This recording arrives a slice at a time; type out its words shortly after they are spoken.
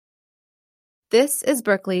This is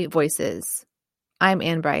Berkeley Voices. I'm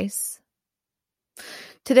Ann Bryce.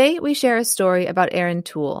 Today we share a story about Aaron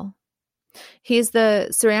Toole. He's the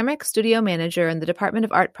ceramic studio manager in the Department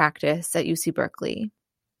of Art Practice at UC Berkeley.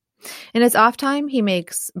 In his off time, he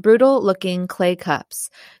makes brutal-looking clay cups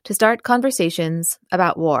to start conversations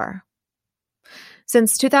about war.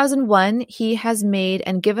 Since 2001, he has made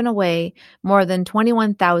and given away more than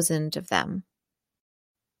 21,000 of them.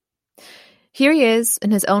 Here he is,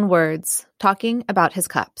 in his own words, talking about his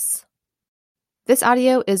cups. This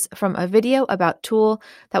audio is from a video about Toole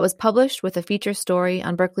that was published with a feature story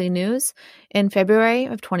on Berkeley News in February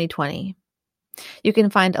of 2020. You can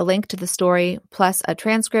find a link to the story, plus a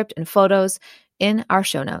transcript and photos, in our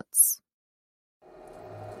show notes.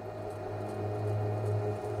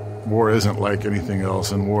 War isn't like anything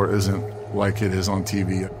else, and war isn't like it is on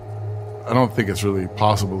TV. I don't think it's really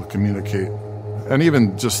possible to communicate. And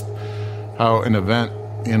even just how an event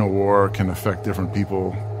in a war can affect different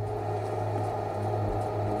people.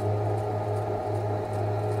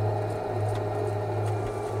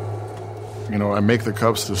 You know, I make the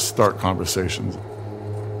cups to start conversations.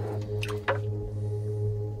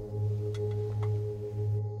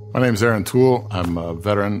 My name's Aaron Toole. I'm a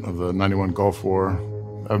veteran of the 91 Gulf War.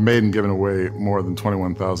 I've made and given away more than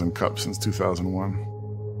 21,000 cups since 2001.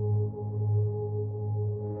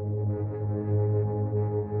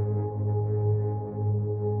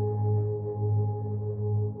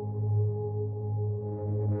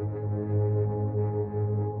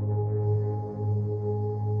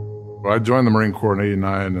 I joined the Marine Corps in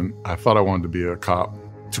 '89, and I thought I wanted to be a cop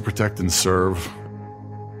to protect and serve.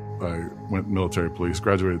 I went military police,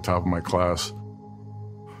 graduated top of my class.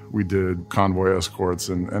 We did convoy escorts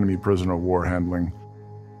and enemy prisoner of war handling.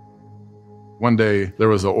 One day, there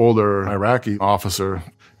was an older Iraqi officer,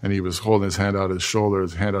 and he was holding his hand out his shoulder,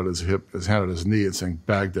 his hand out his hip, his hand out his knee, and saying,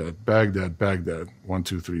 "Baghdad, Baghdad, Baghdad, 1,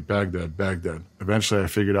 2, 3, Baghdad, Baghdad." Eventually, I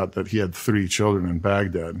figured out that he had 3 children in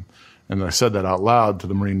Baghdad. And I said that out loud to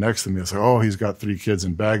the Marine next to me. I said, "Oh, he's got 3 kids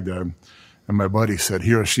in Baghdad." And my buddy said,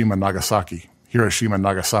 "Hiroshima, Nagasaki. Hiroshima,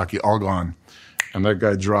 Nagasaki, all gone." And that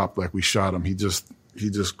guy dropped like we shot him. He just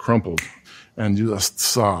crumpled and just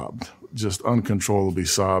sobbed, just uncontrollably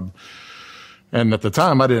sobbed. And at the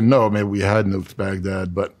time, I didn't know. Maybe we had nuked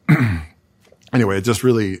Baghdad. But anyway,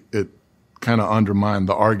 it kind of undermined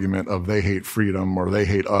the argument of they hate freedom or they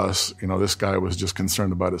hate us. You know, this guy was just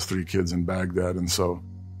concerned about his 3 kids in Baghdad. And so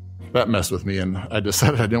that messed with me, and I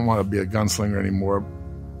decided I didn't want to be a gunslinger anymore.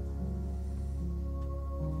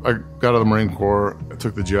 I got out of the Marine Corps, I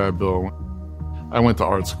took the GI Bill. I went to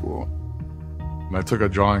art school, and I took a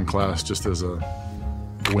drawing class just as a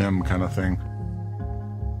whim kind of thing.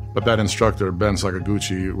 But that instructor, Ben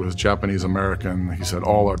Sakaguchi, was Japanese-American. He said,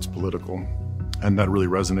 all art's political, and that really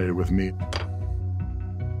resonated with me.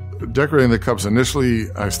 Decorating the cups, initially,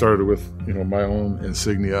 I started with, my own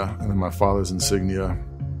insignia, and then my father's insignia.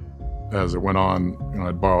 As it went on,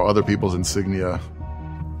 I'd borrow other people's insignia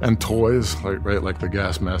and toys, like the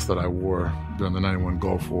gas mask that I wore during the 91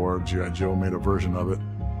 Gulf War. G.I. Joe made a version of it.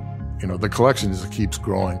 The collection just keeps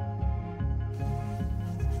growing.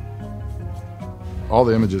 All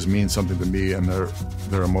the images mean something to me, and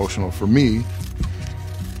they're emotional for me.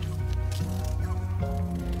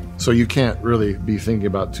 So you can't really be thinking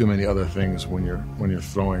about too many other things when you're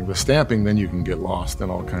throwing. The stamping, then you can get lost in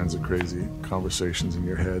all kinds of crazy conversations in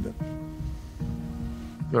your head.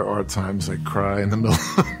 There are times I cry in the middle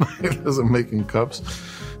of the night as I'm making cups.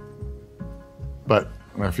 But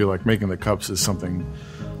I feel like making the cups is something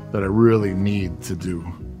that I really need to do.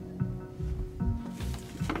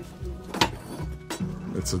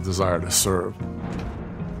 It's a desire to serve.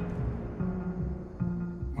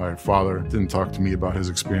 My father didn't talk to me about his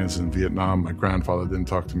experiences in Vietnam. My grandfather didn't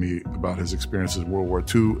talk to me about his experiences in World War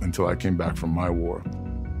II until I came back from my war.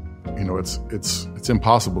 It's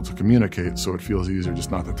impossible to communicate, so it feels easier just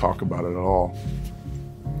not to talk about it at all.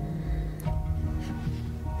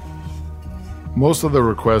 Most of the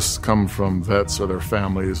requests come from vets or their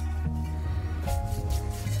families.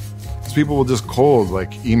 People will just cold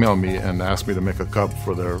email me and ask me to make a cup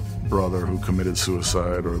for their brother who committed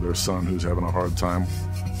suicide or their son who's having a hard time.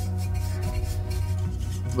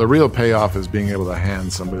 The real payoff is being able to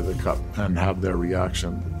hand somebody the cup and have their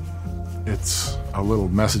reaction. It's a little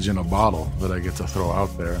message in a bottle that I get to throw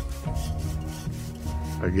out there.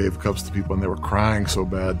 I gave cups to people and they were crying so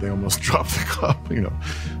bad they almost dropped the cup,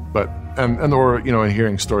 But or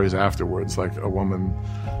hearing stories afterwards, like a woman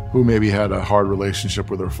who maybe had a hard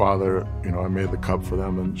relationship with her father. I made the cup for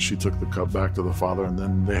them and she took the cup back to the father, and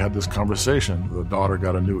then they had this conversation. The daughter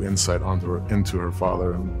got a new insight into her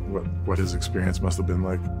father and what his experience must have been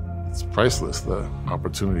like. It's priceless, the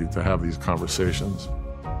opportunity to have these conversations.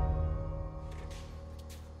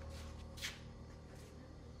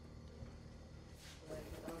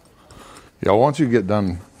 Yeah, once you get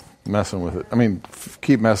done messing with it,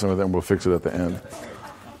 keep messing with it and we'll fix it at the end.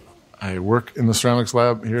 I work in the ceramics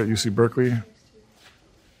lab here at UC Berkeley.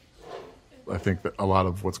 I think that a lot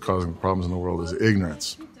of what's causing problems in the world is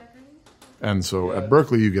ignorance. And so at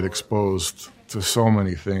Berkeley, you get exposed to so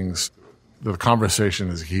many things. The conversation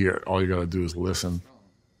is here. All you got to do is listen.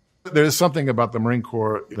 There's something about the Marine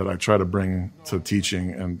Corps that I try to bring to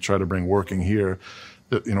teaching and try to bring working here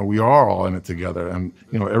that, we are all in it together. And,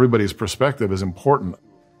 everybody's perspective is important.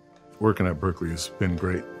 Working at Berkeley has been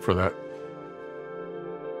great for that.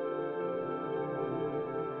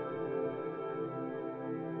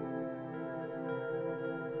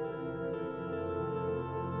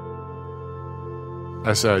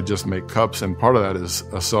 I say I just make cups, and part of that is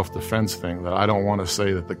a self-defense thing, that I don't want to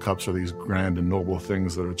say that the cups are these grand and noble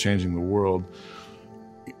things that are changing the world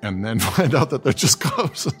and then find out that they're just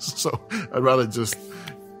cups. So I'd rather just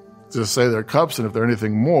say they're cups, and if they're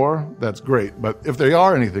anything more, that's great. But if they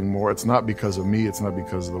are anything more, it's not because of me, it's not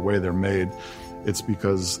because of the way they're made, it's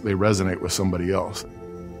because they resonate with somebody else.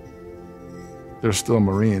 There's still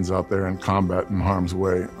Marines out there in combat in harm's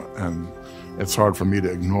way, and it's hard for me to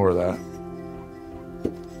ignore that.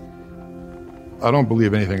 I don't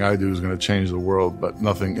believe anything I do is going to change the world, but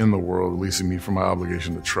nothing in the world releasing me from my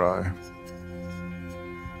obligation to try.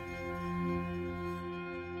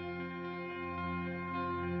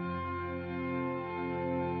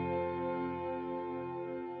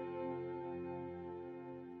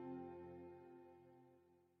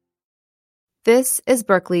 This is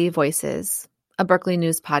Berkeley Voices, a Berkeley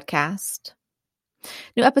News podcast.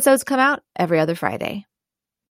 New episodes come out every other Friday.